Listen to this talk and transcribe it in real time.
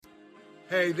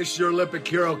Hey, this is your Olympic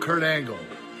hero, Kurt Angle,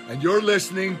 and you're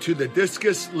listening to the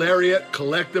Discus Lariat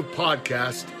Collective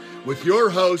Podcast with your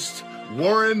hosts,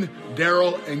 Warren,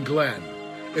 Daryl, and Glenn.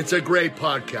 It's a great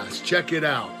podcast. Check it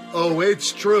out. Oh,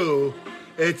 it's true.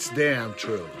 It's damn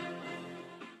true.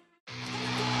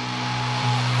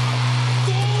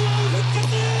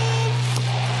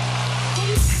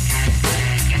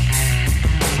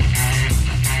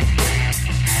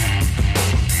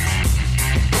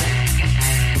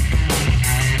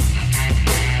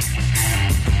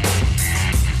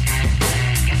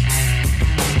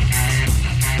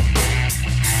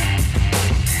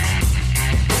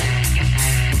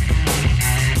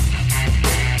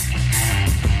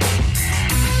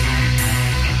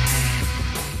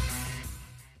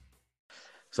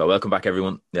 So welcome back,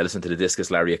 everyone. Now listen to the Discus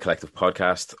Lariat Collective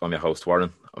Podcast. I'm your host,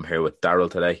 Warren. I'm here with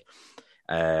Daryl today.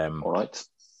 All right.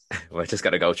 Well, I just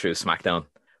got to go through SmackDown.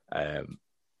 I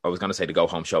was going to say the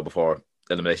go-home show before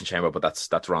Elimination Chamber, but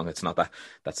that's wrong. It's not that.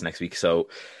 That's next week. So,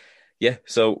 yeah.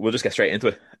 So we'll just get straight into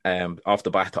it. Off the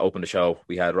bat, to open the show,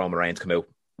 we had Roman Reigns come out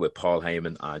with Paul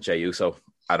Heyman and Jey Uso.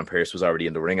 Adam Pearce was already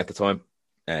in the ring at the time.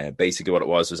 Basically, what it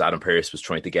was Adam Pearce was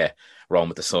trying to get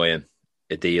Roman to sign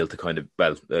a deal to kind of,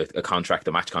 a contract,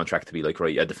 a match contract to be like,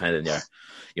 right, you're defending your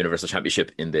Universal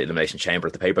Championship in the Elimination Chamber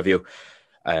at the pay-per-view.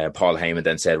 Paul Heyman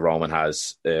then said Roman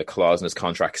has a clause in his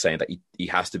contract saying that he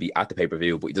has to be at the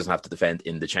pay-per-view, but he doesn't have to defend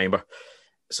in the chamber.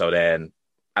 So then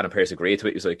Adam Pearce agreed to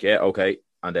it. He was like, yeah, okay.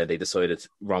 And then they decided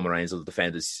Roman Reigns will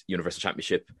defend his Universal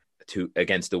Championship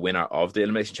against the winner of the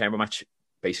Elimination Chamber match,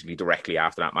 basically directly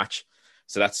after that match.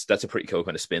 So that's a pretty cool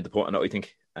kind of spin to put on it, I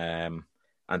think.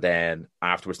 And then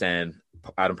afterwards,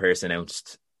 Adam Pearce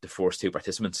announced the first two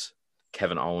participants,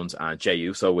 Kevin Owens and Jey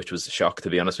Uso, which was a shock, to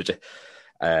be honest with you.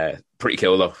 Pretty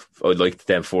cool, though. I liked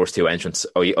them first two entrants.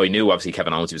 I knew, obviously,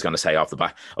 Kevin Owens he was going to say off the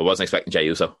bat. I wasn't expecting Jey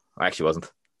Uso. I actually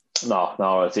wasn't.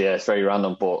 No, it's very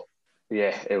random, but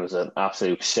yeah, it was an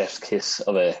absolute chef's kiss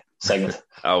of a segment.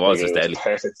 Oh, it was deadly.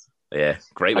 Perfect. Yeah,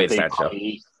 great way to start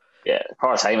the show. Yeah,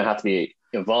 Paris Heyman had to be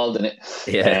involved in it.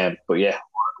 Yeah. But yeah,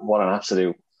 what an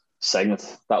absolute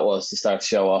segment that was to start the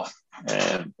show off.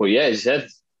 But yeah, as you said,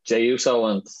 Jey Uso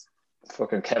and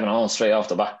fucking Kevin Owens straight off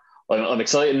the bat. I'm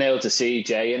excited now to see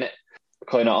Jey in it,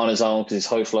 kind of on his own, because he's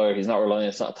high flyer. He's not relying.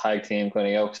 It's not a tag team kind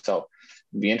of yoke, so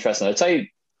it'd be interesting. I'd say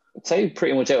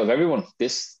pretty much out of everyone,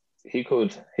 he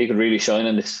could really shine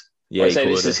in this. Yeah, I'd say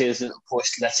this is his push.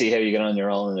 Let's see how you get on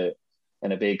your own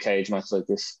in a big cage match like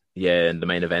this. Yeah, and the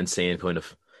main event scene kind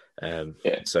of.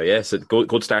 So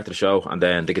good start to the show, and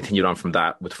then they continued on from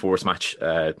that with the first match,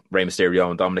 Rey Mysterio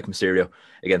and Dominic Mysterio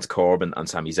against Corbin and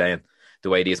Sami Zayn. The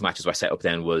way these matches were set up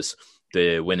then was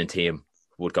the winning team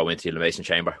would go into the Elimination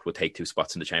Chamber, would take two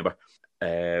spots in the chamber.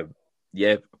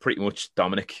 Pretty much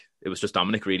Dominic. It was just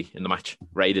Dominic really in the match.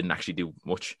 Rey didn't actually do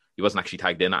much. He wasn't actually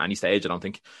tagged in at any stage, I don't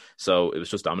think. So it was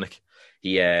just Dominic.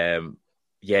 He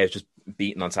was just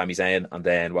beating on Sami Zayn, and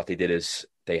then what they did is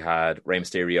they had Rey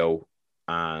Mysterio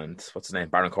and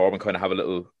Baron Corbin kind of have a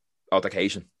little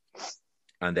altercation,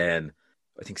 and then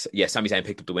I think Sami Zayn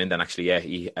picked up the win. Then actually,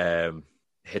 he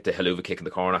hit the Helluva Kick in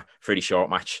the corner. Pretty short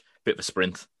match, bit of a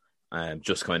sprint,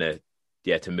 just kind of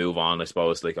to move on, I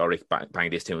suppose. Like, all right,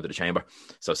 bang these two into the chamber.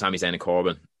 So Sami Zayn and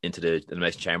Corbin into the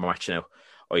Elimination Chamber match now.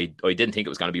 I didn't think it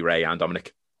was going to be Rey and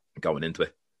Dominic going into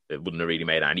it. It wouldn't have really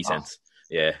made any sense.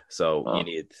 Yeah, so you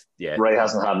need Rey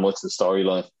hasn't had much of the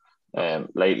storyline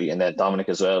lately, and then Dominic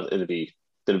as well. It'll be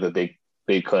a bit of a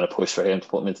big kind of push for him to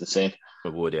put him into the scene.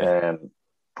 It would, yeah.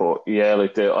 But yeah,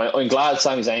 like I'm glad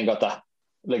Sami Zayn got that.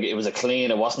 Like, it was a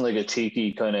clean. It wasn't like a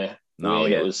cheeky kind of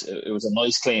win. Yeah. It was a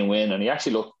nice clean win, and he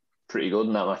actually looked pretty good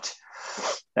in that match.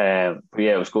 But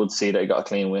yeah, it was good to see that he got a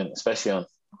clean win, especially on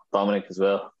Dominic as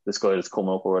well. This guy that's come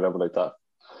up or whatever like that.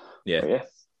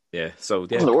 Yeah. So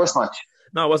it wasn't the worst match.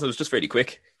 No, it wasn't. It was just really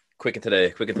quick into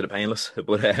the painless.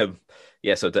 But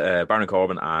so Baron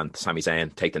Corbin and Sami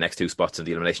Zayn take the next two spots in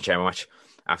the Elimination Chamber match.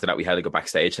 After that, we had a go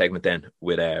backstage segment then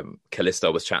with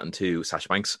Kalisto was chatting to Sasha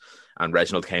Banks, and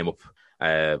Reginald came up,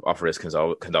 offer his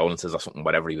condolences or something,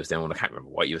 whatever he was doing. I can't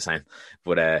remember what he was saying,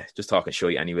 but just talking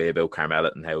shit anyway about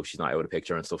Carmella and how she's not out of the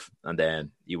picture and stuff. And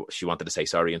then she wanted to say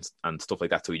sorry and stuff like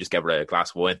that, so he just gave her a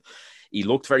glass of wine. He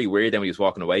looked very weird then when he was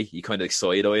walking away. He kind of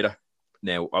side-eyed her.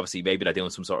 Now, obviously, maybe they're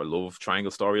doing some sort of love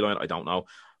triangle storyline. I don't know.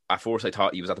 At first, I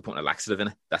thought he was at the point of laxative in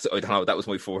it. I don't know. That was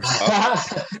my first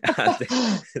thought.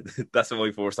 That's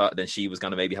my first thought. Then she was going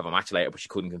to maybe have a match later, but she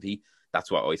couldn't compete. That's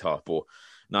what I thought. But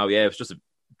no, yeah, it was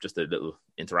just a little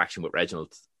interaction with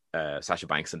Reginald, Sasha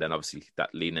Banks, and then obviously that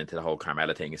leading into the whole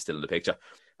Carmella thing is still in the picture.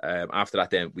 After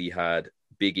that, then we had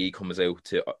Big E comes out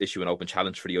to issue an open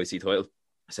challenge for the IC title,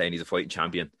 saying he's a fighting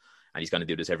champion and he's going to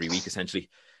do this every week essentially.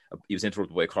 he was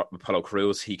interrupted by Apollo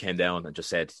Crews. He came down and just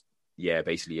said, yeah,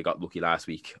 basically you got lucky last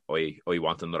week. I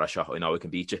want another shot. I know I can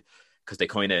beat you, because they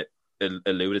kind of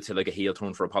alluded to like a heel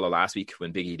turn for Apollo last week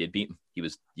when Big E did beat him. He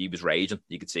was raging.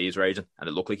 You could see he was raging, and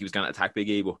it looked like he was going to attack Big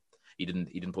E, but he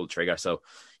didn't pull the trigger. So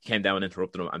he came down and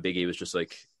interrupted him, and Big E was just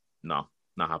like, no,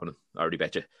 not happening. I already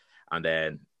bet you. And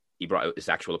then he brought out his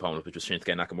actual opponent, which was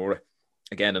Shinsuke Nakamura.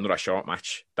 Again, another short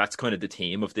match. That's kind of the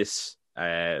theme of this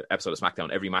episode of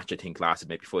SmackDown. Every match, I think, lasted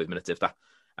maybe 5 minutes, if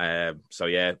that. So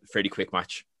yeah, fairly quick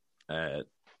match.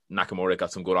 Nakamura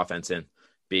got some good offense in.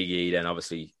 Big E then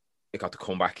obviously it got the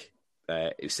comeback.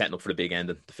 It was setting up for the big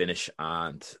ending, the finish,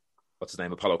 and what's his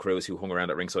name, Apollo Crews, who hung around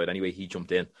at ringside anyway, he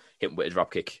jumped in, hit him with a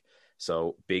drop kick.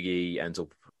 So Big E ends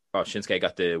up, Shinsuke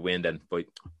got the win then, but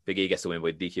Big E gets the win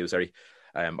by DQ, sorry.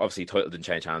 Obviously title didn't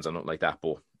change hands or nothing like that,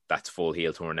 but that's full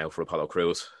heel turn now for Apollo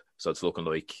Crews. So it's looking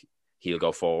like he'll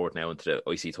go forward now into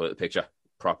the IC title picture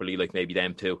properly, like maybe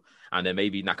them two. And then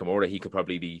maybe Nakamura, he could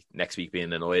probably be next week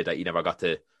being annoyed that he never got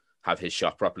to have his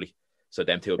shot properly. So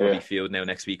them two will probably feud now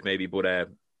next week maybe. But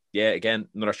yeah, again,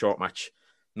 another short match.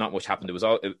 Not much happened.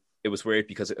 It was weird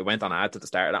because it went on ads at the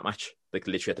start of that match, like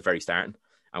literally at the very starting.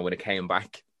 And when it came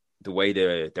back, the way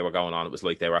they were going on, it was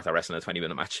like they were at wrestling a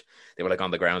 20-minute match. They were like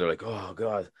on the ground. They're like, oh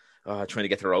God, trying to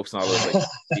get to the ropes and all. I was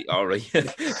like, all right.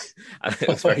 And it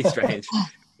was very strange.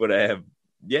 But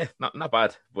yeah, not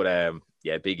bad. But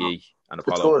yeah, Big E and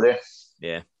Apollo. Good,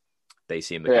 yeah, they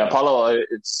seem to. Yeah, Apollo.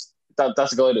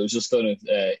 That's a guy that was just kind of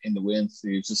in the wind.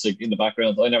 He was just like in the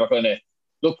background. I never kind of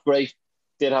looked great.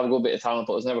 Did have a good bit of talent,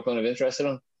 but was never kind of interested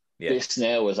in him. Yeah. This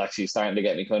now was actually starting to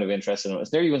get me kind of interested in him.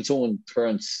 It's nearly when someone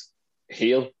turns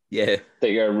heel. Yeah,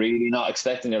 that you're really not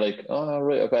expecting. You're like, oh,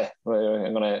 right, okay, right,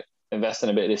 I'm gonna invest in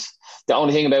a bit of this. The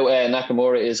only thing about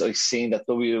Nakamura is I've seen that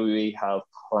WWE have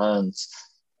plans,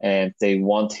 and they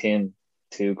want him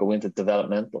to go into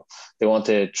developmental. They want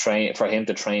to train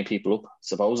people up,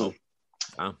 supposedly.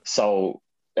 Oh. So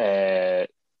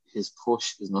his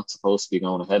push is not supposed to be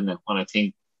going ahead now. And I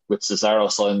think with Cesaro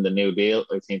signing the new deal,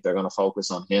 I think they're going to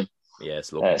focus on him.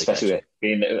 Yes, especially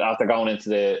being after going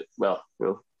into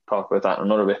we'll talk about that in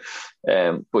another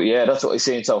bit. But yeah, that's what I've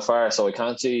seen so far. So I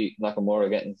can't see Nakamura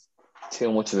getting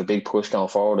too much of a big push going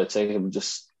forward. I'd say him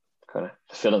just kind of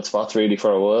filling spots really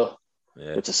for a while,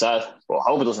 which is sad. But I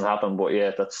hope it doesn't happen. But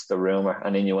yeah, that's the rumour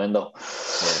and innuendo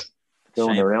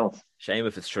going around. Shame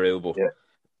if it's true, but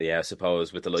yeah, I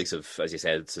suppose with the likes of, as you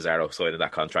said, Cesaro signing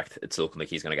that contract, it's looking like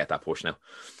he's going to get that push now.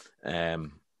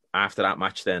 After that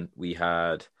match, then we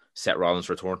had Seth Rollins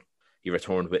return. He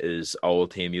returned with his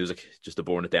old theme music, just to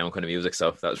burn it down kind of music.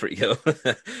 So that was pretty cool.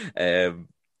 Yeah,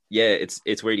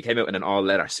 it's weird. He came out in an all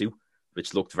leather suit,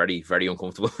 which looked very, very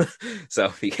uncomfortable. So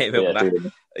he came out with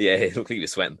that. Yeah, it looked like he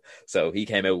was sweating. So he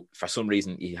came out, for some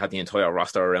reason, he had the entire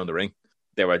roster around the ring.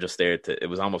 They were just there it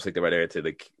was almost like they were there to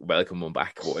like welcome him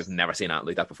back. But I've never seen that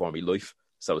like that before in my life.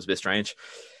 So it was a bit strange.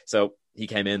 So he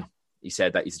came in, he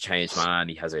said that he's a changed man.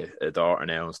 He has a daughter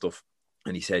now and stuff.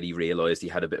 And he said he realised he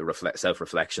had a bit of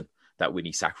self-reflection that when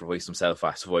he sacrificed himself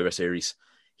at Survivor Series,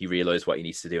 he realised what he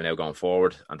needs to do now going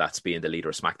forward. And that's being the leader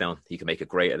of SmackDown. He can make it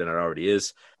greater than it already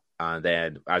is. And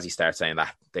then as he started saying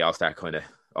that, they all start kind of,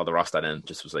 all the roster then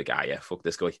just was like, yeah, fuck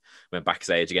this guy. Went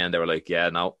backstage again. They were like, yeah,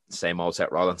 no, same old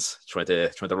Seth Rollins trying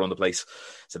to run the place.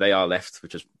 So they all left,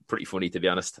 which was pretty funny to be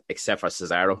honest, except for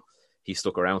Cesaro. He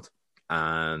stuck around,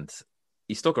 and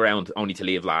he stuck around only to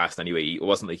leave last anyway. It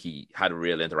wasn't like he had a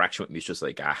real interaction with me. It's just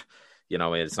like,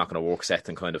 it's not going to work. Seth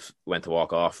and kind of went to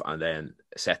walk off, and then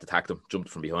Seth attacked him, jumped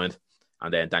from behind,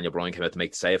 and then Daniel Bryan came out to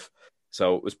make the save.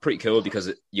 So it was pretty cool because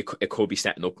it could be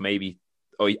setting up maybe.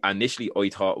 Initially, I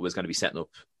thought it was going to be setting up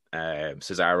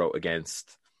Cesaro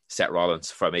against Seth Rollins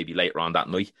for maybe later on that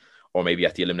night, or maybe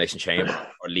at the Elimination Chamber,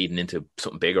 or leading into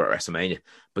something bigger at WrestleMania.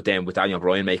 But then with Daniel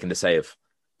Bryan making the save,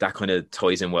 that kind of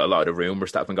ties in with a lot of the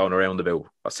rumours that have been going around about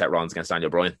Seth Rollins against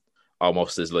Daniel Bryan,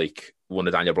 almost as like one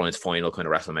of Daniel Bryan's final kind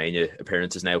of WrestleMania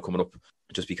appearances now coming up,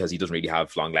 just because he doesn't really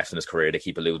have long left in his career. They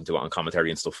keep alluding to it on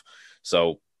commentary and stuff.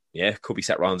 So yeah, could be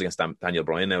Seth Rollins against Daniel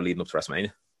Bryan now leading up to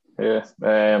WrestleMania. Yeah,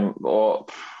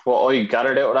 what I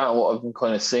gathered out of that and what I've been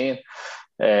kind of seeing,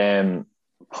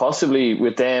 possibly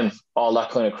with them, all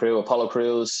that kind of crew, Apollo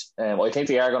Crews, I think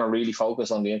they are going to really focus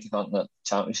on the Intercontinental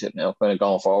Championship now, kind of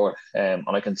going forward. And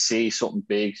I can see something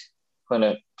big kind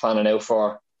of planning out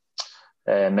for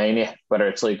Mania, whether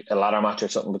it's like a ladder match or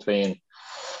something between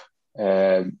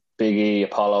Big E,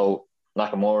 Apollo,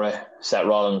 Nakamura, Seth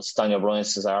Rollins, Daniel Bryan,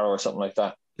 Cesaro, or something like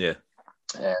that. Yeah.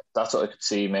 That's what I could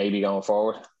see maybe going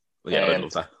forward. Well, yeah, I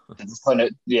love that.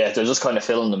 They're just kind of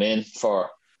filling them in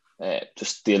for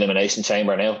just the Elimination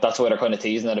Chamber now. That's why they're kind of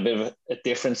teasing that a bit of a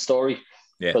different story.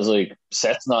 Yeah. Because like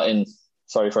Seth's not in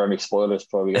sorry for any spoilers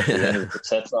before we get to the end of it, but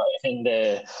Seth's not in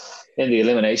the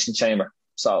Elimination Chamber.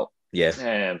 So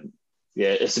Yeah.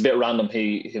 It's a bit random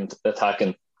him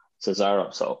attacking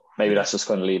Cesaro. So maybe that's just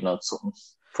kind of leading on to something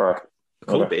for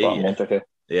a month or two.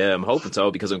 Yeah, I'm hoping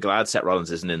so, because I'm glad Seth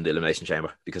Rollins isn't in the Elimination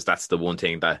Chamber, because that's the one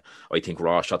thing that I think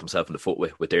Raw shot themselves in the foot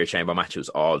with their chamber match. It was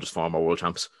all just former world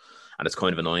champs. And it's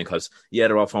kind of annoying because,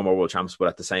 they're all former world champs, but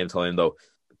at the same time, though,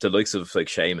 the likes of like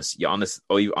Sheamus,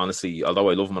 I honestly, although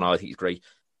I love him and all, I think he's great.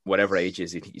 Whatever age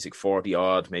is, he's like 40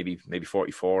 odd, maybe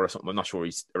 44 or something. I'm not sure,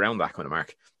 he's around that kind of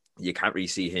mark. You can't really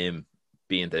see him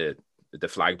being the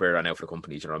flag bearer now for the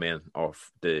company, you know what I mean? Or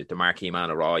the marquee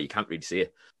man of Raw. You can't really see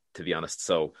it, to be honest.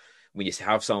 So when you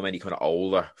have so many kind of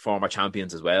older former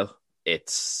champions as well,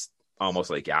 it's almost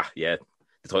like, the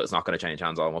title's not going to change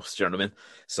hands almost, you know what I mean?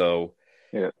 So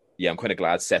yeah, I'm kind of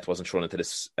glad Seth wasn't thrown into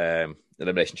this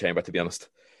Elimination Chamber, to be honest.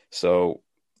 So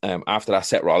after that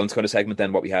Seth Rollins kind of segment,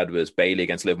 then what we had was Bayley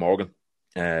against Liv Morgan.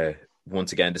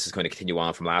 Once again, this is going to continue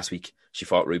on from last week. She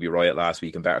fought Ruby Riott last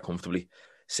week and better comfortably.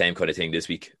 Same kind of thing this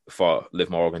week. Fought Liv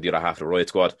Morgan, the other half of the Riott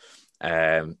squad.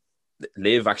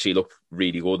 Liv actually looked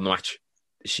really good in the match.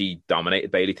 She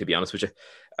dominated Bayley, to be honest with you.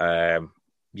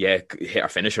 Hit her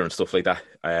finisher and stuff like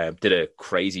that. Did a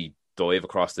crazy dive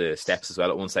across the steps as well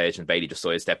at one stage, and Bayley just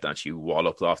sidestepped and she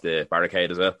walloped off the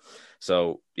barricade as well.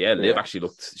 So Liv actually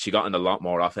she got in a lot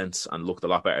more offense and looked a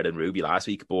lot better than Ruby last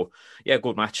week. But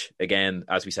good match again,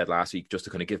 as we said last week, just to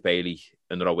kind of give Bayley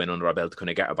another win under her belt, to kind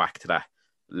of get her back to that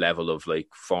level of like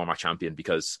former champion,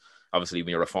 because obviously when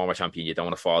you're a former champion, you don't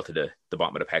want to fall to the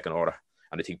bottom of the pecking order,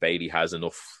 and I think Bayley has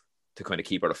enough to kind of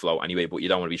keep her afloat anyway, but you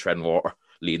don't want to be treading water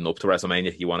leading up to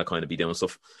WrestleMania. You want to kind of be doing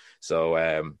stuff.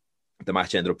 So the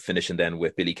match ended up finishing then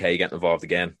with Billie Kay getting involved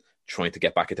again, trying to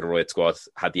get back into the Riott squad.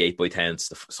 Had the 8x10s,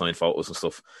 the signed photos and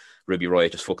stuff. Ruby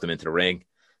Riott just fucked them into the ring.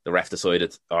 The ref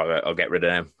decided, I'll get rid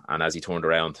of them. And as he turned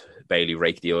around, Bayley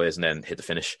raked the eyes and then hit the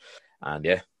finish. And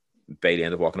Bayley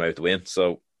ended up walking away with the win.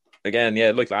 So again,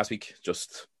 like last week,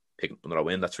 just picking up another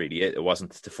win. That's really it. It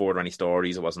wasn't to further any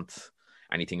stories. It wasn't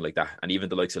anything like that. And even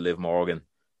the likes of Liv Morgan,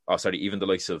 even the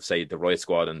likes of, say, the Riott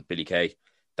squad and Billie Kay,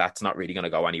 that's not really going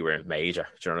to go anywhere major.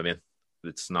 Do you know what I mean?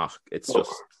 It's not. It's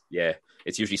just,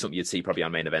 it's usually something you'd see probably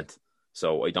on main event.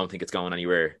 So I don't think it's going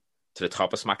anywhere to the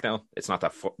top of SmackDown. It's not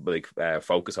that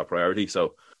focus or priority.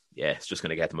 So it's just going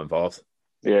to get them involved.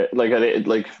 Yeah,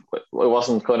 I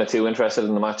wasn't kind of too interested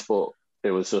in the match, but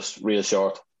it was just real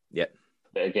short. Yeah.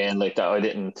 Again, like that, I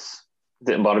didn't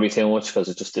bother me too much because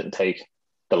it just didn't take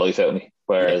the life out of me.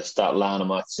 Whereas that Lana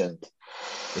match and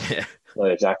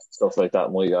Jack stuff like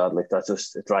that, my God, like that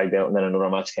just it dragged out, and then another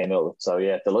match came out. So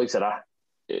the likes of that,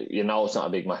 it's not a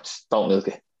big match. Don't milk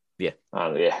it. Yeah,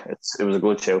 and it was a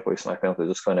good show by SmackDown to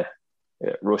just kind of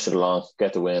rush it along,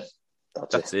 get the win.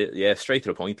 That's it. Yeah, straight to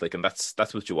the point. Like, and that's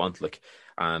what you want. Like,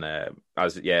 and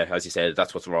as you said,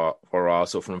 that's what's Raw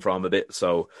suffering from a bit.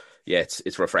 So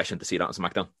it's refreshing to see that on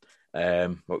SmackDown.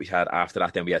 What we had after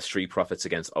that, then we had Street Profits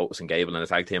against Otis and Gable in a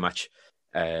tag team match.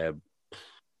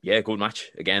 Good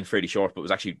match. Again, fairly short, but it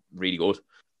was actually really good.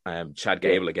 Chad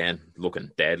Gable again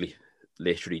looking deadly,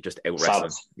 literally just out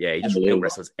wrestling. Yeah, he just out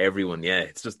wrestles everyone. Yeah,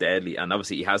 it's just deadly, and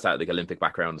obviously he has that like Olympic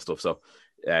background and stuff. So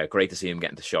great to see him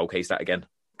getting to showcase that again.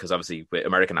 Because obviously with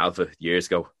American Alpha years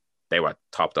ago, they were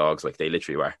top dogs. Like, they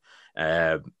literally were.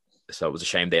 So it was a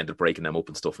shame they ended up breaking them up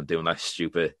and stuff and doing that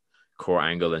stupid Kurt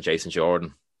Angle and Jason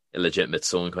Jordan illegitimate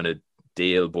son kind of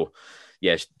deal. But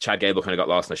Chad Gable kind of got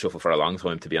lost in the shuffle for a long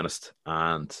time, to be honest.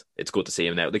 And it's good to see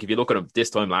him now. Like, if you look at him this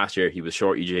time last year, he was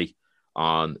Shorty G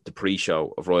on the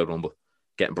pre-show of Royal Rumble,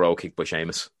 getting bro kicked by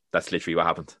Sheamus. That's literally what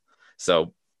happened.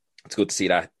 So it's good to see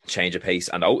that change of pace.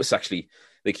 And Otis actually,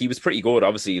 like, he was pretty good,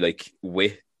 obviously, like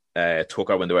with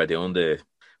Tucker when they were doing the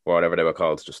whatever they were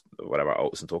called, just whatever,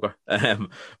 Otis and Tucker.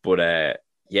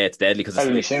 It's deadly because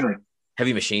it's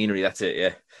heavy machinery. That's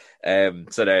it.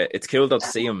 It's cool though to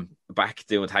see him back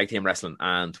doing tag team wrestling,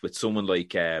 and with someone like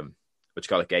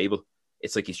Gable,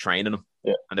 it's like he's training them,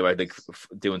 and they were like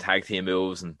doing tag team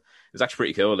moves, and it was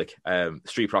actually pretty cool. Like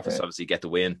Street Profits obviously get the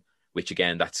win, which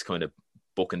again, that's kind of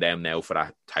booking them now for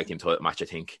that tag team title match. I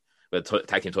think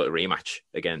tag team title rematch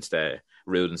against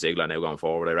Rude and Ziggler now going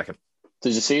forward, I reckon.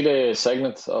 Did you see the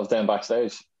segment of them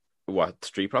backstage? What,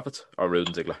 Street Profits or Rude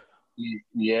and Ziggler?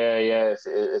 Yeah.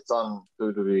 It's on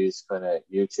WWE's kind of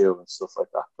YouTube and stuff like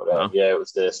that. But it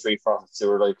was the Street Profits. They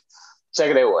were like, check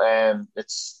it out.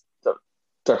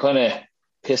 They're kind of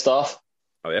pissed off.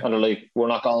 Oh, yeah. And they're like, we're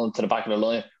not going to the back of the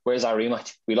line. Where's our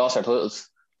rematch? We lost our titles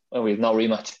and we have no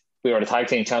rematch. We were the tag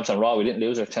team champs on Raw. We didn't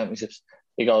lose our championships.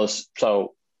 He goes,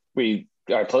 so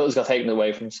our titles got taken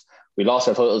away from us. We lost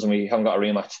our titles and we haven't got a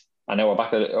rematch. And now we're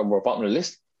bottom of the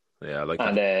list. Yeah, I like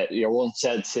And that. your one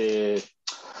said to,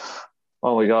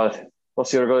 oh my God,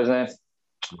 what's the other guy's name?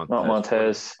 Not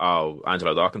Montez. Oh,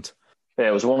 Angelo Dawkins. Yeah,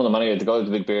 it was one of them anyway, the guy with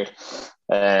the big beard.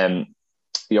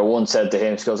 Your one said to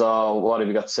him, she goes, oh, what have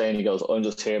you got to say? And he goes, I'm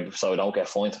just here so I don't get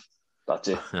fined. That's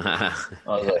it. I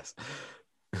was Yes.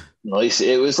 like, nice.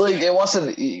 It was like, it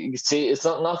wasn't, you could see, it's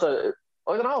not that,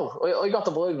 I don't know. I got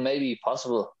the vibe maybe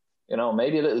possible,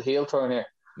 maybe a little heel turn here.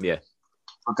 Yeah.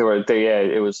 But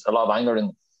it was a lot of anger in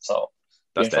them. So,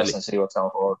 That's interesting deadly. to see what's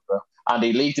going forward. And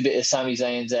he leaked a bit of Sami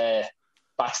Zayn's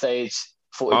backstage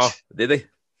footage. Oh, did they?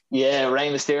 Yeah, Rey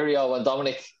Mysterio and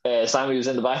Dominic, Sammy was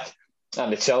in the back,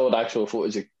 and it showed actual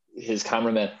footage of his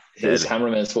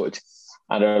cameraman's footage.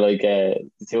 And they're like, the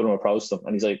two of them approached him,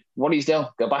 and he's like, what are you doing?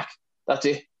 Go back. That's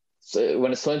it. So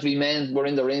when it's time to be men, we're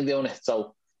in the ring doing it.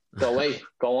 So go away,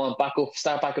 go on, back up,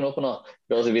 start backing up and all.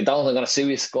 He goes, if you don't, I'm going to sue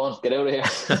you. Go on, get out of here.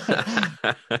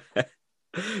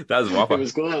 That's whopper. It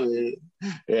was good.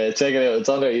 Yeah, check it out. It's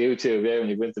on their YouTube, when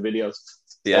you went to videos.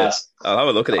 Yeah, I'll have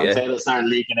a look at it. They'll start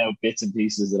leaking out bits and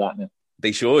pieces of that now.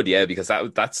 They should, because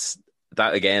that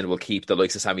again will keep the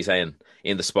likes of Sami Zayn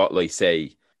in the spotlight.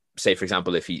 Say for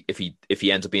example, if he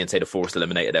ends up being, say, the first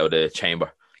eliminated out of the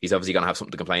chamber, he's obviously going to have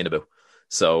something to complain about.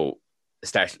 So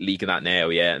start leaking that now,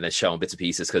 and then showing bits and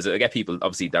pieces, because it'll get people,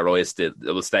 obviously their eyes, it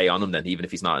will stay on him then, even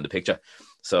if he's not in the picture.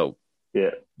 So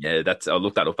I'll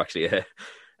look that up actually.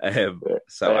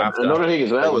 So after another thing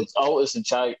as well with Otis and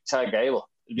Chad Gable.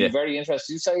 It'd be very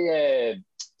interesting. You say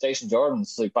Jason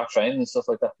Jordan's like back training and stuff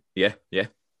like that. Yeah.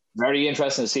 Very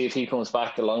interesting to see if he comes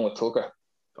back along with Tucker.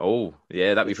 Oh,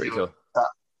 yeah, that'd be pretty cool.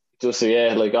 Just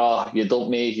like, you dumped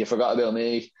me, you forgot about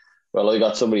me. Well, I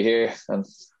got somebody here, and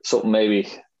something maybe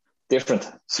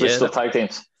different. Switched up tag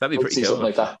teams. That'd be pretty cool. Something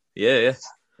like that. Yeah,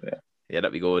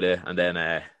 that'd be good. And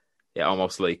then,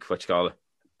 almost like what you call it.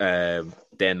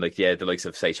 Then the likes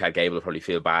of, say, Chad Gable will probably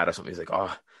feel bad or something. He's like,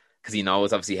 because he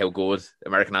knows obviously how good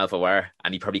American Alpha were,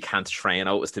 and he probably can't train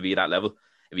Otis to be that level.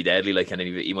 It'd be deadly, and then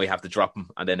he might have to drop him,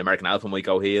 and then American Alpha might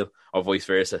go heel, or vice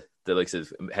versa. The likes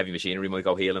of Heavy Machinery might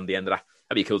go heel in the end of that.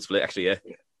 That'd be a cool split, actually.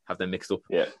 Have them mixed up.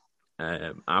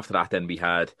 After that, then we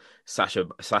had Sasha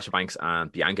Banks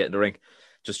and Bianca in the ring,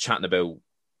 just chatting about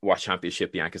what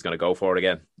championship Bianca's going to go for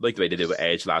again, like the way they did with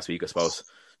Edge last week, I suppose.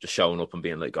 Just showing up and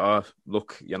being like, "Oh,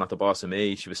 look, you're not the boss of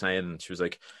me." She was saying, and she was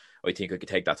like, "I think I could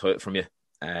take that title from you."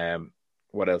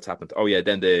 What else happened? Oh yeah,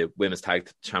 then the women's tag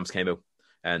champs came out,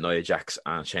 Nia Jax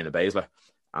and Shayna Baszler,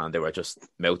 and they were just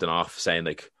mouthing off, saying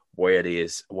like, why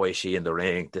is she in the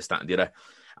ring, this, that, and the other.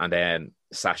 And then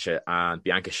Sasha and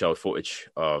Bianca showed footage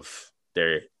of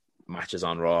their matches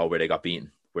on Raw where they got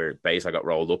beaten, where Baszler got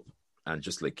rolled up and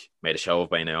just like made a show of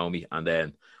by Naomi, and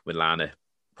then when Lana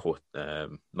put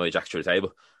Nia Jax through the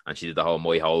table, and she did the whole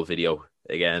My Hole video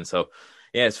again. So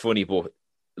yeah, it's funny, but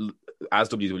as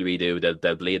WWE do,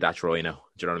 they'll bleed that dry now.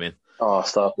 Do you know what I mean? Oh,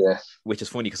 stop! Yeah, which is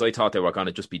funny because I thought they were going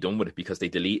to just be done with it, because they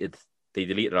deleted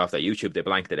it off their YouTube. They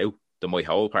blanked it out, the My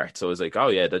Hole part. So I was like, oh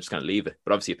yeah, they're just going to leave it.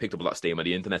 But obviously, it picked up a lot of steam on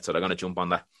the internet, so they're going to jump on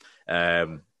that.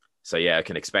 So yeah, I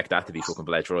can expect that to be fucking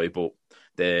bled dry. But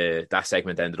that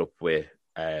segment ended up with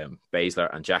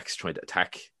Baszler and Jax trying to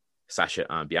attack Sasha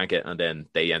and Bianca, and then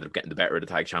they ended up getting the better of the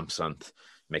tag champs and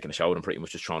making a show of them, pretty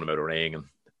much just throwing them out of the ring and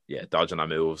dodging their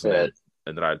moves. And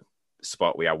then that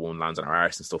spot we had one lands on our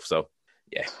arse and stuff. So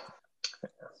yeah,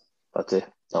 that's it.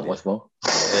 Not much more.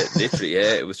 Literally,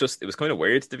 it was kind of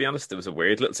weird, to be honest. It was a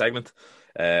weird little segment,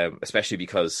 especially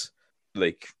because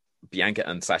like Bianca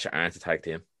and Sasha aren't a tag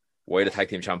team. Why are the tag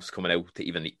team champs coming out to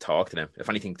even talk to them? If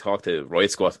anything, talk to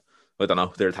Riot Squad. I don't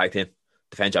know. They're a tag team.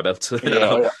 Defend your belts.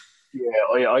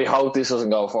 I hope this doesn't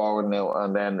go forward now,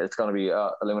 and then it's going to be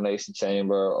Elimination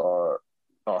Chamber or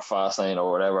Fastlane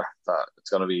or whatever. That it's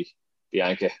going to be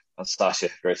Bianca and Sasha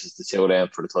versus the two of them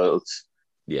for the titles.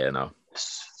 Yeah, no.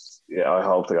 Yeah, I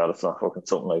hope to God it's not fucking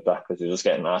something like that, because you're just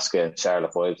getting Asuka and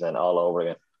Charlotte vibes then all over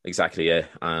again. Exactly, yeah.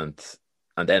 And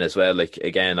then as well, like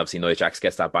again, obviously Nia Jax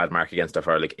gets that bad mark against her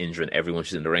for like injuring everyone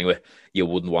she's in the ring with. You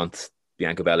wouldn't want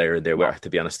Bianca Belair in there with her, to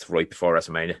be honest, right before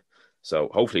WrestleMania. So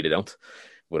hopefully they don't.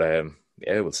 But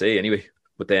we'll see anyway.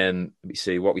 But then let me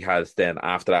see what we had then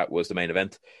after that was the main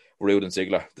event. Rude and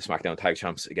Ziggler, the SmackDown Tag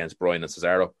Champs, against Bryan and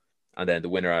Cesaro. And then the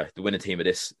winning team of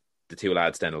this, the two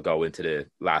lads, then will go into the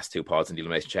last two pods in the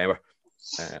Elimination Chamber.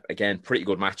 Again, pretty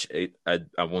good match. And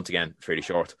once again, fairly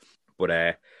short.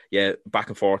 But back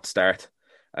and forth start.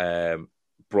 Bryan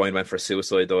went for a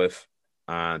suicide dive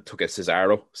and took a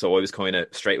Cesaro. So I was kind of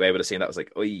straight away with a scene that was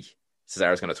like, oi,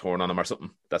 Cesaro's going to turn on him or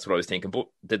something. That's what I was thinking, but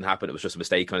it didn't happen. It was just a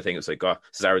mistake kind of thing. It was like, God,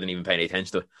 Cesaro didn't even pay any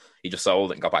attention to it. He just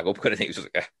sold it and got back up kind of thing. It was just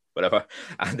like, whatever.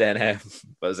 And then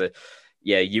was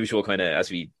usual kind of,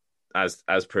 as we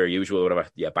as per usual, whatever.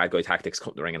 Yeah, bad guy tactics,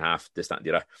 cut the ring in half, this, that, and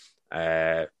the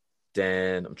other.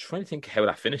 Then I'm trying to think how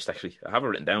that finished. Actually, I have it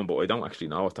written down, but I don't actually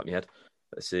know off the top of my head.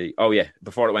 Let's see. Oh yeah,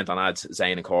 before it went on ads,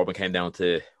 Zayn and Corbin came down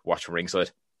to watch from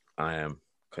ringside. Kind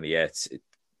of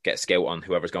get a scout on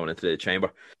whoever's going into the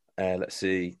chamber. Let's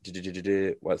see.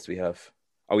 What else do we have?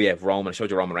 Oh yeah, Roman. I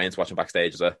showed you Roman Reigns watching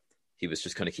backstage as well. He was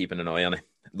just kind of keeping an eye on it,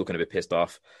 looking a bit pissed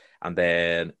off. And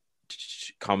then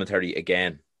commentary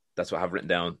again. That's what I have written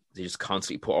down. They just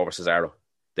constantly put over Cesaro.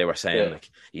 They were saying like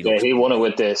he won it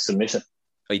with the submission.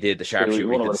 He did the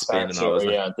sharpshooter, he did the spin and all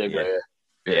that.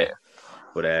 Yeah.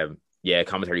 But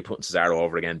commentary putting Cesaro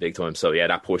over again big time. So yeah,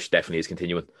 that push definitely is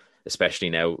continuing, especially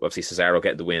now. Obviously, Cesaro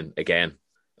getting the win again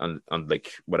on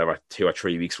like whatever 2 or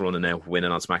 3 weeks running now,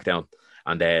 winning on SmackDown,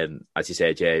 and then as you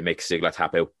said, makes Ziggler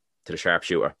tap out to the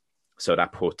sharpshooter. So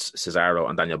that puts Cesaro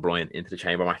and Daniel Bryan into the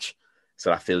chamber match. So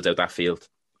that fills out that field.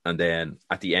 And then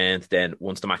at the end,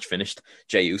 once the match finished,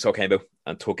 Jey Uso came out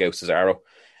and took out Cesaro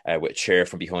with a chair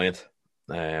from behind.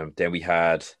 Then we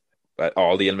had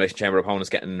all the Elimination Chamber opponents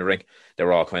getting in the ring. They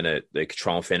were all kind of like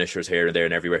throwing finishers here and there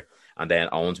and everywhere. And then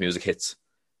Owens' music hits,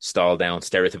 stall down,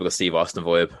 stereotypical Steve Austin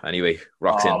vibe. Anyway,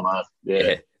 rocks in. Man.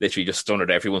 Yeah. Literally just stunned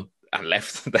everyone and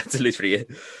left. That's literally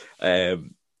it.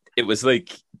 It was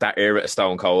like that era of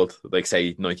Stone Cold, like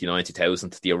say 99,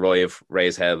 2000, the arrive,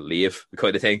 raise hell, leave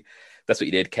kind of thing. That's what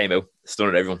he did. Came out,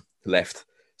 stunned everyone, left.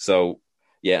 So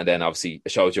yeah, and then obviously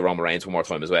it showed you Roman Reigns one more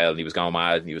time as well, and he was going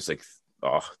mad, and he was like,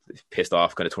 pissed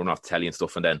off, kind of turning off the telly and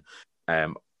stuff. And then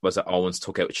was it Owens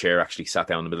took out a chair, actually sat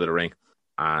down in the middle of the ring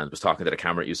and was talking to the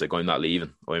camera. He was like, I'm not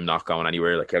leaving, I'm not going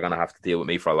anywhere, like you're gonna have to deal with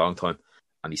me for a long time.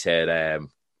 And he said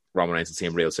Roman Reigns will see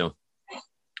him real soon.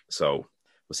 So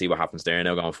we'll see what happens there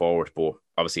now going forward. But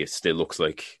obviously it still looks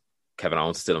like Kevin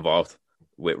Owens is still involved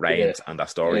with Reigns and that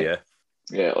story.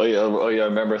 Yeah, I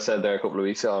remember I said there a couple of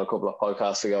weeks ago, a couple of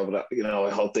podcasts ago, but I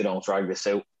hope they don't drag this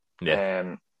out.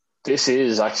 Yeah. This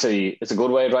is actually, it's a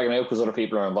good way of dragging it out because other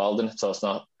people are involved in it, so it's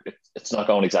not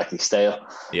going exactly stale.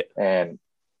 Yeah.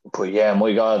 But yeah,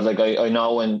 my God, like I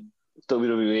know when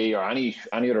WWE or any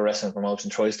other wrestling promotion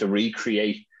tries to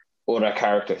recreate other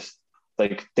characters,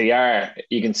 like they are,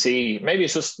 you can see maybe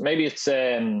it's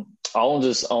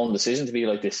Owens' own decision to be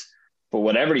like this, but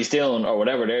whatever he's doing or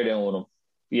whatever they're doing with him,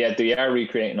 yeah, they are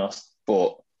recreating us,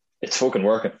 but it's fucking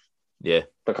working. Yeah,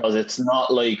 because it's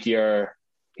not like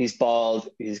he's bald,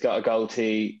 he's got a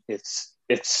goatee. It's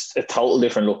a total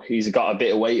different look. He's got a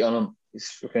bit of weight on him. He's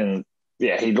fucking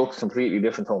he looks completely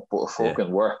different to him, but it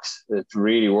fucking works. It's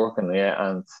really working. Yeah,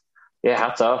 and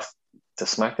hats off to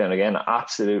SmackDown again.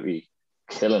 Absolutely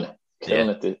killing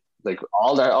it. Like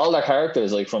all their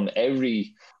characters, like from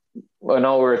every. I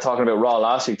know we were talking about Raw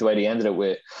last week, the way they ended it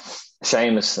with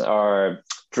Sheamus or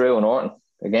Drew and Orton.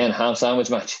 Again, ham sandwich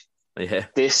match. Yeah.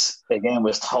 This again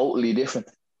was totally different.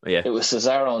 Yeah. It was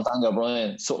Cesaro and Daniel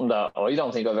Bryan, something that I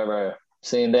don't think I've ever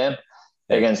seen them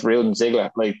against Roode and Ziggler.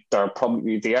 Like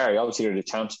obviously they're the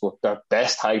champs, but their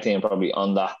best tag team probably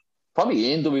in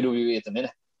WWE at the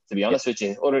minute, to be honest with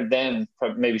you, other than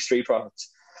maybe Street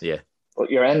Profits. Yeah. But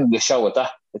you're ending the show with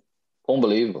that. It's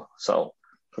unbelievable. So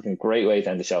fucking great way to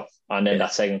end the show. And then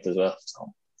that segment as well.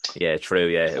 So. Yeah, true.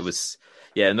 Yeah, it was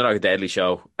another deadly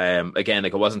show. Again,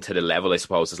 like it wasn't to the level I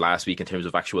suppose as last week in terms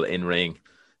of actual in-ring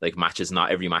like matches.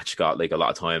 Not every match got like a lot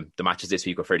of time. The matches this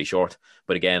week were fairly short,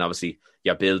 but again, obviously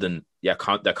they're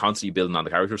constantly building on the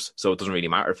characters, so it doesn't really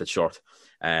matter if it's short.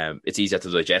 It's easier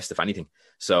to digest if anything.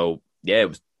 So yeah, it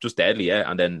was just deadly. Yeah,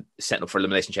 and then setting up for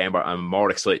Elimination Chamber. I'm more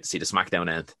excited to see the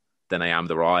SmackDown end than I am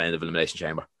the Raw end of Elimination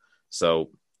Chamber.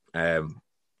 So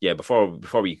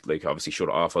before we like obviously shut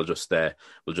it off, we'll just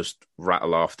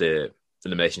rattle off the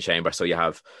Elimination Chamber. So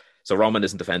Roman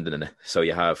isn't defending in it. So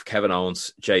you have Kevin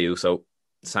Owens, Jey Uso,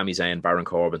 Sami Zayn, Baron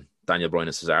Corbin, Daniel Bryan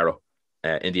and Cesaro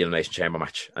in the Elimination Chamber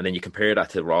match. And then you compare that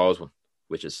to Raw's one,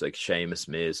 which is like Sheamus,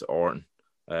 Miz, Orton,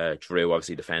 Drew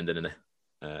obviously defending in it.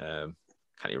 Can't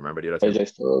even remember the other AJ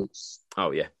Styles.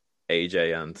 Oh yeah,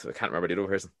 AJ and I can't remember the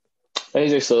other person.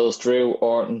 AJ Styles, Drew,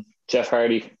 Orton, Jeff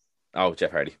Hardy. Oh,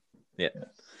 Jeff Hardy. Yeah.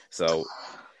 So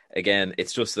again,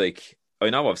 it's just like I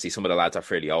know obviously some of the lads are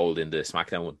fairly old in the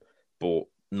SmackDown one, but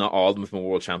not all of them have been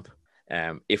world champ.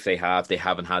 If they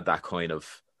haven't had that kind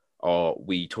of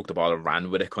we took the ball and ran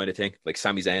with it kind of thing. Like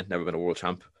Sami Zayn, never been a world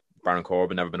champ. Baron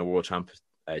Corbin, never been a world champ.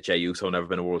 Jey Uso, never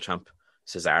been a world champ.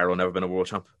 Cesaro, never been a world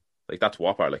champ. Like that's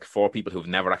whopper. Like 4 people who've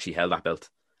never actually held that belt.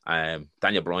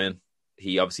 Daniel Bryan,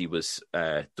 he obviously was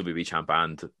WWE champ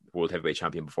and world heavyweight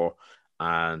champion before.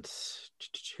 And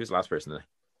who's the last person there?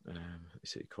 Let me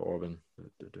see, Corbin.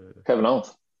 Kevin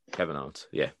Owens.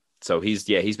 Yeah. So he's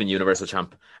been Universal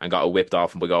champ and got a whipped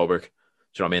off from Goldberg. Do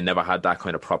you know what I mean? Never had that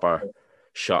kind of proper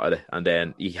shot at it, and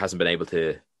then he hasn't been able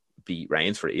to beat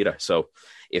Reigns for it either. So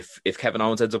if Kevin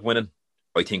Owens ends up winning,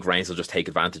 I think Reigns will just take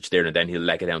advantage there, and then he'll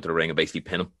leg it down to the ring and basically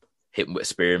pin him, hit him with a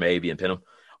spear maybe and pin him.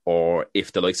 Or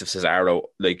if the likes of Cesaro,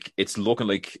 like it's looking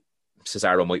like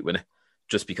Cesaro might win it,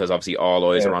 just because obviously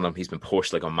all eyes are on him. He's been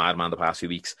pushed like a madman the past few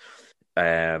weeks.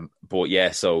 But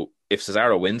yeah, so if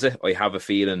Cesaro wins it, I have a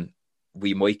feeling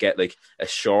we might get like a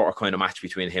shorter kind of match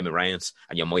between him and Reigns,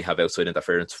 and you might have outside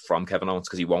interference from Kevin Owens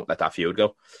because he won't let that feud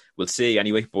go. We'll see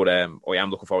anyway, but I am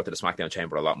looking forward to the SmackDown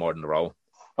Chamber a lot more than the Raw.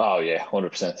 Oh yeah,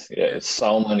 100%. Yeah, it's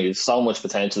so much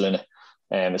potential in it,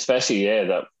 especially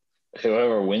that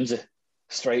whoever wins it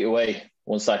straight away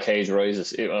once that cage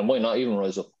rises, it might not even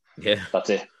rise up. Yeah, that's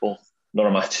it. Boom,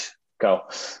 another match, go.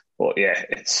 But yeah,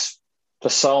 there's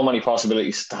so many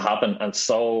possibilities to happen and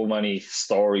so many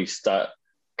stories that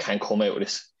can come out of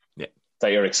this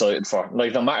that you're excited for.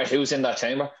 Like no matter who's in that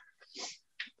chamber,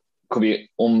 could be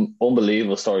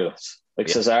unbelievable storylines. Like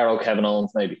Cesaro, Kevin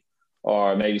Owens, maybe,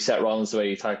 or maybe Seth Rollins the way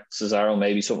he attacked Cesaro.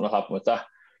 Maybe something will happen with that.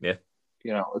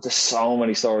 Yeah, there's so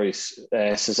many stories.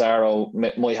 Cesaro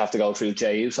might have to go through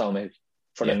Jey Uso maybe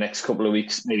for the next couple of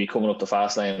weeks, maybe coming up the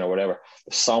fast lane or whatever.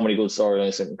 There's so many good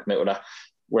storylines that can come out with that.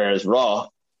 Whereas Raw,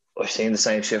 I've seen the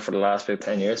same shit for the last about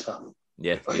 10 years, pal.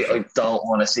 Yeah, I don't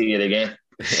want to see it again.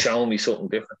 Show me something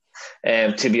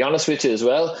different. To be honest with you as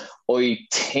well, I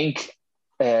think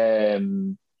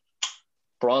Braun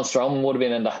Strowman would have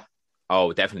been in that.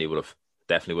 Oh, definitely would have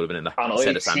been in that. And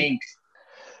I think,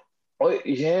 I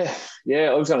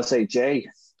was going to say Jey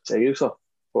Uso,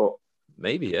 but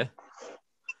maybe, yeah.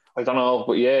 I don't know,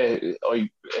 but I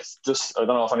don't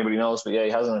know if anybody knows, but he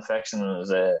has an infection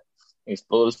in his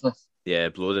blood, isn't it? Yeah,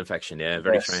 blood infection. Yeah,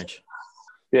 very strange.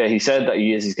 Yeah, he said that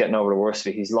he's getting over the worst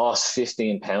of it. He's lost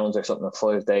 15 pounds or something in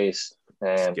 5 days.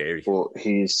 Scary. But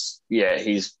he's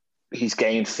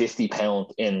gained 50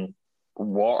 pounds in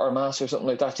water mass or something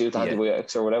like that due to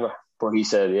antibiotics or whatever. But he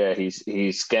said,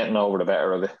 he's getting over the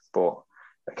better of it. But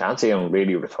I can't see him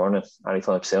really returning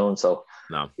anytime soon. So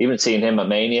even seeing him at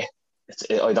Mania,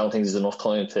 I don't think there's enough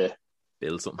time to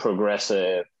build something, progress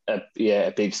a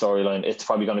big storyline. It's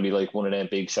probably going to be like one of them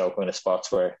big show kind of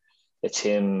spots where it's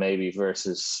him maybe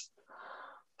versus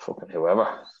fucking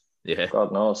whoever. Yeah,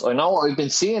 God knows. I know I've been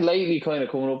seeing lately kind of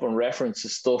coming up on reference to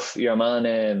stuff. Your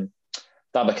man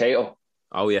Dabba-Kato.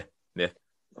 Oh yeah.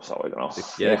 So I don't know.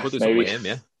 Yeah, could do something with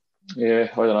him. Yeah,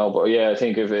 I don't know, but I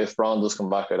think if Braun does come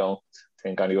back, I don't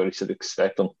think anybody should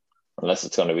expect him unless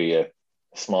it's going to be a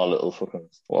small little fucking,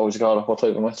 what would you call it? What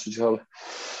type of match would you call it?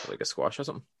 Like a squash or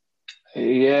something?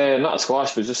 Yeah, not a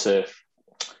squash, but just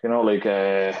like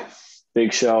a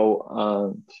Big Show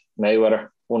and Mayweather,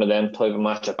 one of them type of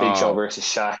match. A Big Show versus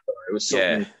Shaq. It was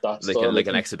something that's like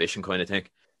an exhibition kind of thing.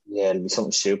 Yeah, it'd be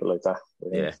something stupid like that.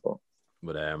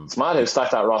 But it's mad how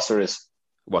stacked that roster is.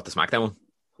 What, the SmackDown one?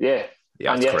 Yeah,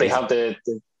 and yet crazy. They have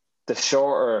the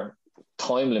shorter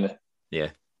time limit.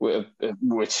 Yeah,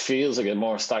 which feels like a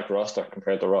more stacked roster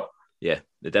compared to Raw. Yeah,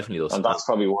 it definitely does. And that's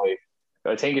probably why.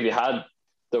 I think if you had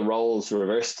the roles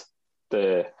reversed,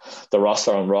 the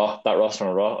roster on Raw,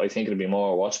 I think it'd be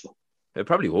more watchable. It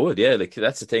probably would, yeah. Like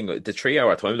that's the thing. The 3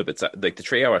 hour time limit, like the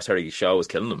 3 hour show is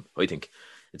killing them. I think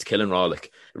it's killing Raw. Like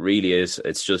it really is.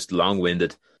 It's just long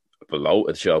winded,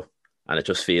 bloated show, and it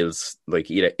just feels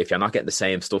like either if you're not getting the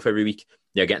same stuff every week,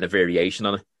 you're getting a variation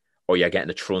on it, or you're getting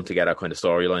a thrown together kind of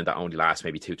storyline that only lasts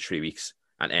maybe 2 to 3 weeks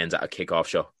and ends at a kickoff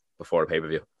show before a pay per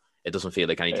view. It doesn't feel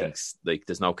like anything's like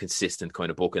there's no consistent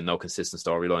kind of booking, no consistent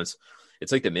storylines.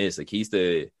 It's like The Miz, like he's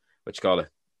the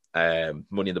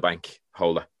Money in the Bank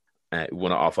holder,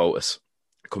 won it off Otis,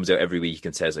 comes out every week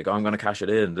and says like, I'm going to cash it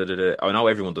in. I know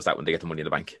everyone does that when they get the Money in the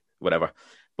Bank, whatever.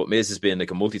 But Miz has been like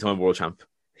a multi-time world champ.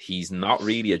 He's not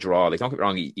really a draw. Like don't get me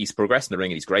wrong, he's progressing the ring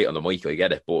and he's great on the mic. I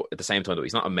get it, but at the same time, though,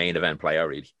 he's not a main event player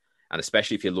really. And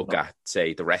especially if you look at,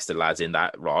 say, the rest of the lads in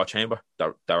that Raw chamber,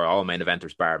 they're all main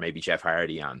eventers, bar maybe Jeff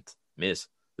Hardy and Miz.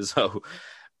 So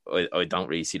I don't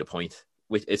really see the point.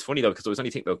 It's funny, though, because I was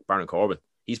only thinking about Baron Corbin.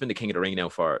 He's been the king of the ring now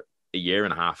for a year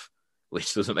and a half,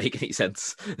 which doesn't make any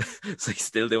sense. So he's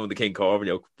still doing the King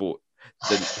Corbin, but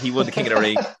he won the King of the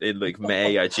Ring in like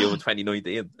May or June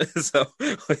 2019. So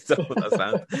I don't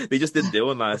understand. They just didn't do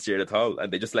him last year at all,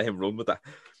 and they just let him run with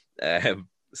that.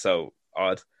 So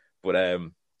odd. But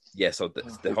so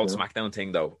the whole SmackDown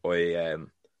thing, though,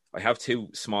 I have 2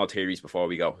 small theories before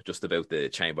we go, just about the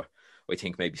chamber. I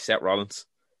think maybe Seth Rollins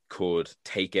could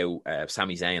take out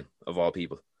Sami Zayn, of all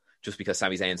people, just because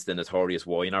Sami Zayn's the notorious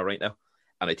whiner right now.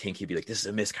 And I think he'd be like, this is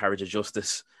a miscarriage of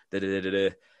justice.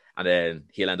 And then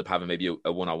he'll end up having maybe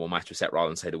a one-on-one match with Seth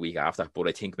Rollins, say, the week after. But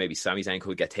I think maybe Sami Zayn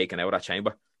could get taken out of that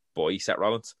chamber by Seth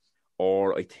Rollins.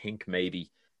 Or I think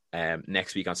maybe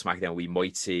next week on SmackDown we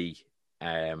might see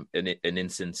an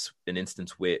instance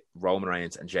with Roman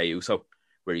Reigns and Jey Uso,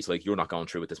 where he's like, "You're not going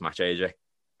through with this match, AJ,"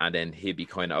 and then he'd be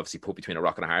kind of obviously put between a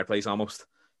rock and a hard place almost.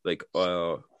 Like,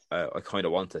 I kind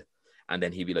of want it, and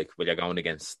then he'd be like, "Well, you'll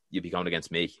be going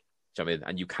against me." Do you know what I mean?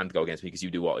 And you can't go against me because you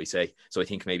do what I say. So I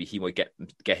think maybe he might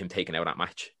get him taken out of that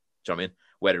match. Do you know what I mean?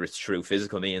 Whether it's through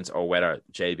physical means or whether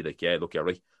Jay be like, "Yeah, look, you're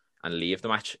right," and leave the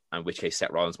match, in which case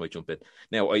Seth Rollins might jump in.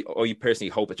 Now, I personally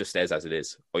hope it just stays as it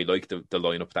is. I like the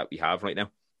lineup that we have right now,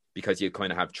 because you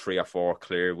kind of have 3 or 4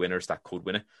 clear winners that could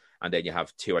win it, and then you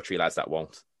have 2 or 3 lads that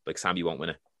won't. Like Sammy won't win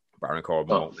it, Baron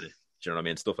Corbin won't win it. Do you know what I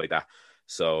mean? Stuff like that.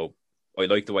 So I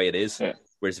like the way it is. Yeah.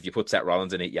 Whereas if you put Seth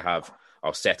Rollins in it, you have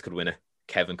Seth could win it,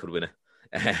 Kevin could win it,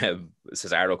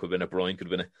 Cesaro could win it, Bryan could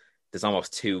win it. There's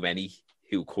almost too many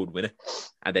who could win it,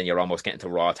 and then you're almost getting to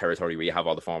Raw territory where you have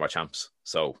all the former champs.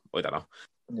 So I don't know.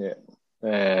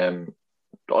 Yeah,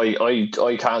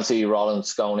 I can't see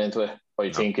Rollins going into it.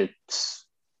 I think it's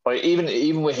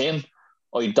even with him,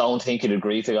 I don't think he'd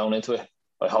agree to going into it.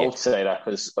 I hope to say that,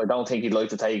 because I don't think he'd like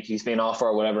to take. He's been off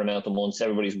for whatever amount of months.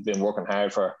 Everybody's been working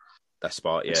hard for that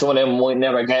spot. Yeah, some of them might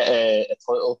never get a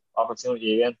title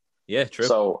opportunity again. Yeah, true.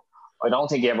 So I don't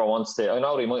think he ever wants to. I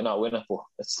know he might not win it, but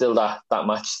it's still that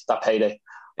match, that payday.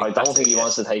 I don't think he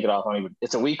wants to take it off anybody.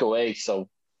 It's a week away, so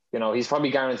he's probably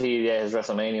guaranteed his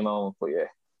WrestleMania moment. But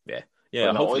yeah.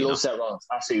 I love Seth Rollins.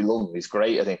 Absolutely love him. He's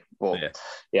great, I think. But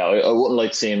I wouldn't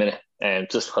like to see him in it,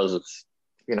 just because of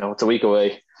it's a week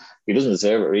away. He doesn't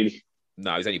deserve it, really.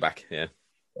 No, he's only back. Yeah.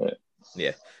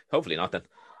 Hopefully not then.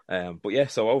 But yeah,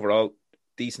 so overall,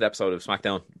 decent episode of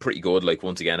SmackDown. Pretty good. Like,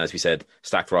 once again, as we said,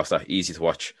 stacked roster, easy to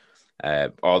watch.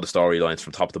 All the storylines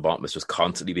from top to bottom is just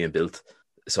constantly being built.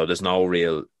 So there's no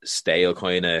real stale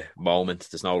kind of moment.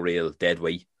 There's no real dead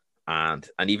weight. And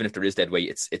even if there is dead weight,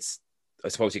 it's I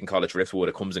suppose you can call it driftwood.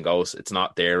 It comes and goes. It's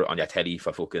not there on your telly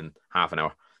for fucking half an hour.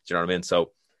 Do you know what I mean?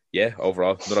 So yeah,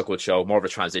 overall, another good show. More of a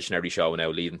transitionary show now,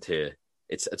 leading to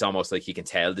it's almost like you can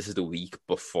tell this is the week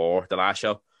before the last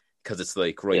show, because it's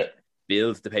like,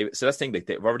 build the paper. So that's the thing, like,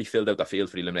 they've already filled out the field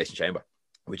for the Elimination Chamber,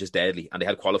 which is deadly, and they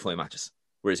had qualifying matches.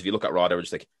 Whereas if you look at Raw, they were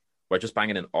just like, we're just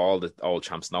banging in all the old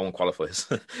champs. No one qualifies.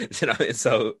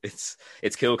 So it's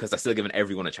cool because they're still giving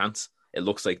everyone a chance. It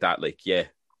looks like that, like,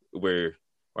 we're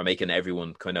making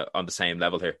everyone kind of on the same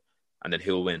level here, and then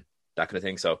who'll win, that kind of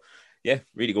thing. So yeah,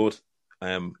 really good.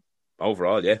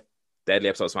 Overall, deadly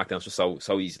episode of SmackDown. It's just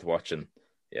so easy to watch, and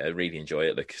I really enjoy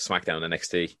it. Like, SmackDown and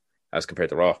NXT as compared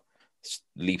to Raw, it's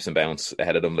leaps and bounds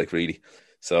ahead of them, like, really.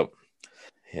 So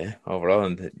yeah, overall,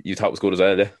 and you thought it was good as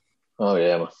well, yeah? Oh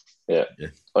yeah,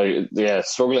 man.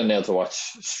 Struggling now to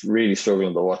watch. Really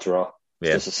struggling to watch Raw.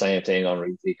 It's just the same thing on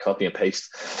repeat, copy and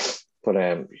paste.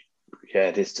 But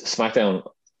this SmackDown,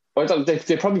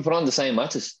 they probably put on the same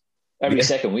matches every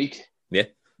second week. Yeah,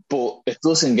 but it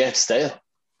doesn't get stale.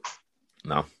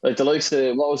 No, like the likes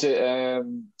of, what was it?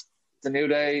 The New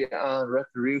Day and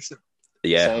Retribution.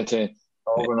 Yeah, same thing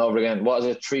over and over again. What is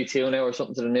it? 3-2 now or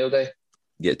something to the New Day?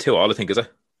 Yeah, 2-2, I think, is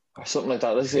it? Or something like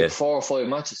that. Like 4 or 5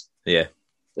 matches. Yeah.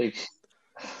 Like,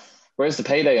 where's the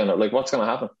payday on it? Like, what's going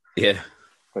to happen? Yeah.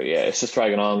 But yeah, it's just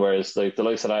dragging on. Whereas, like, the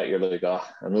likes of that, you're like,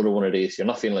 another one of these. You're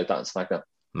not feeling like that in SmackDown.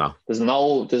 No. There's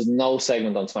no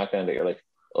segment on SmackDown that you're like,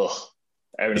 ugh.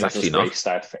 Everything's just great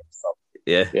start to finish. So,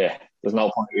 yeah. There's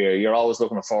no point here. You're always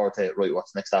looking forward to, right,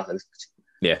 what's next after this?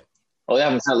 Yeah. I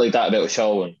haven't felt like that about a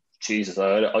show, and Jesus,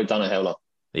 I don't know how long.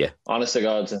 Yeah. Honest to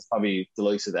God, since probably the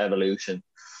likes of Evolution,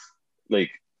 like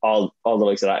all the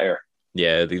likes of that era.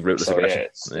 Yeah, the rootless aggression.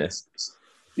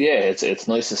 It's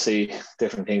nice to see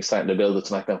different things starting to build at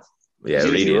SmackDown. Yeah,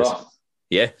 it really is.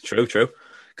 Yeah, true.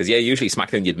 Because usually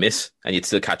SmackDown you'd miss and you'd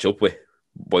still catch up with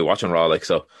by watching Raw. Like,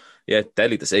 so yeah,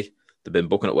 deadly to see. They've been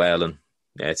booking it well, and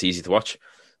it's easy to watch.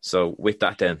 So with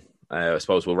that, then I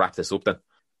suppose we'll wrap this up.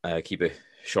 Then keep it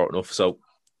short enough. So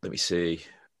let me see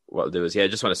what I'll do is, I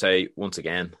just want to say once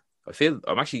again, I feel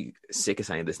I'm actually sick of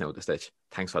saying this now at this stage.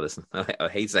 Thanks for listening. I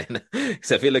hate saying it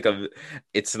because I feel like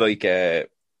it's like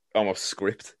almost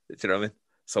script. Do you know what I mean?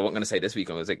 So what I'm going to say this week,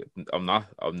 I'm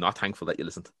not thankful that you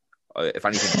listened. If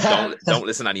anything, don't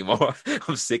listen anymore.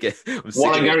 I'm sick of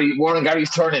Warren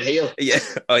Gary's turning heel. Yeah,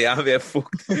 I am. Yeah,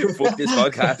 fuck this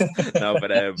podcast. No,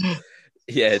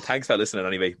 but thanks for listening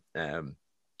anyway.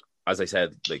 As I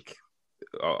said, like,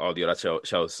 all the other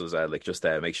shows, just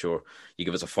make sure you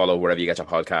give us a follow wherever you get your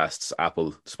podcasts,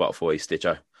 Apple, Spotify,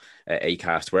 Stitcher,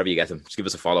 Acast, wherever you get them. Just give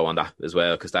us a follow on that as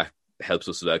well, because that helps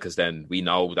us as well, because then we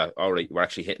know that, all right, we're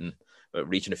actually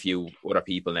reaching a few other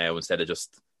people now instead of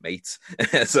just mates.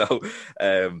 So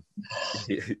and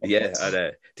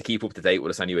to keep up to date with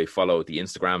us anyway, follow the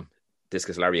Instagram,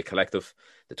 Discus Lariat Collective,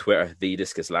 the Twitter, the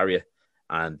Discus Lariat.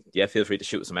 And yeah, feel free to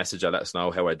shoot us a message or let us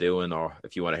know how we're doing, or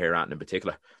if you want to hear anything in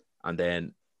particular. And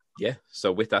then, yeah,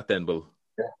 so with that, then we'll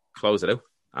close it out,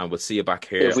 and we'll see you back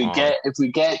here. If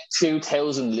we get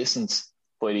 2,000 listens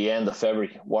by the end of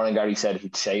February, Warren Gary said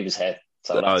he'd shave his head.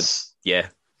 So that's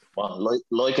well,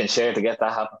 like and share to get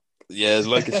that happen. Yeah,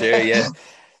 like and share. Yeah,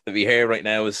 to be here right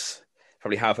now is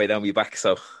probably halfway down my back,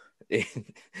 so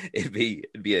it'd be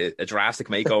a drastic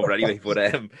makeover anyway.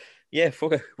 But yeah,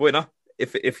 fuck it, why not?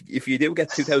 If you do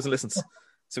get 2,000 listens,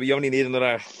 so we only need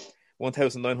another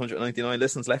 1,999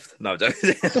 listens left. No,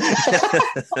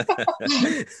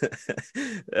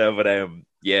 but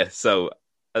yeah. So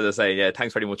as I say, yeah,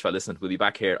 thanks very much for listening. We'll be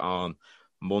back here on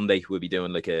Monday. We'll be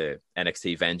doing like a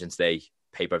NXT Vengeance Day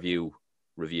pay-per-view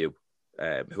review.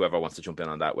 Whoever wants to jump in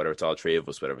on that, whether it's all three of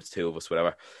us, whether it's two of us,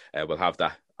 whatever, we'll have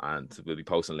that, and we'll be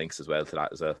posting links as well to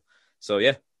that as well. So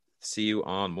yeah, see you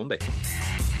on Monday.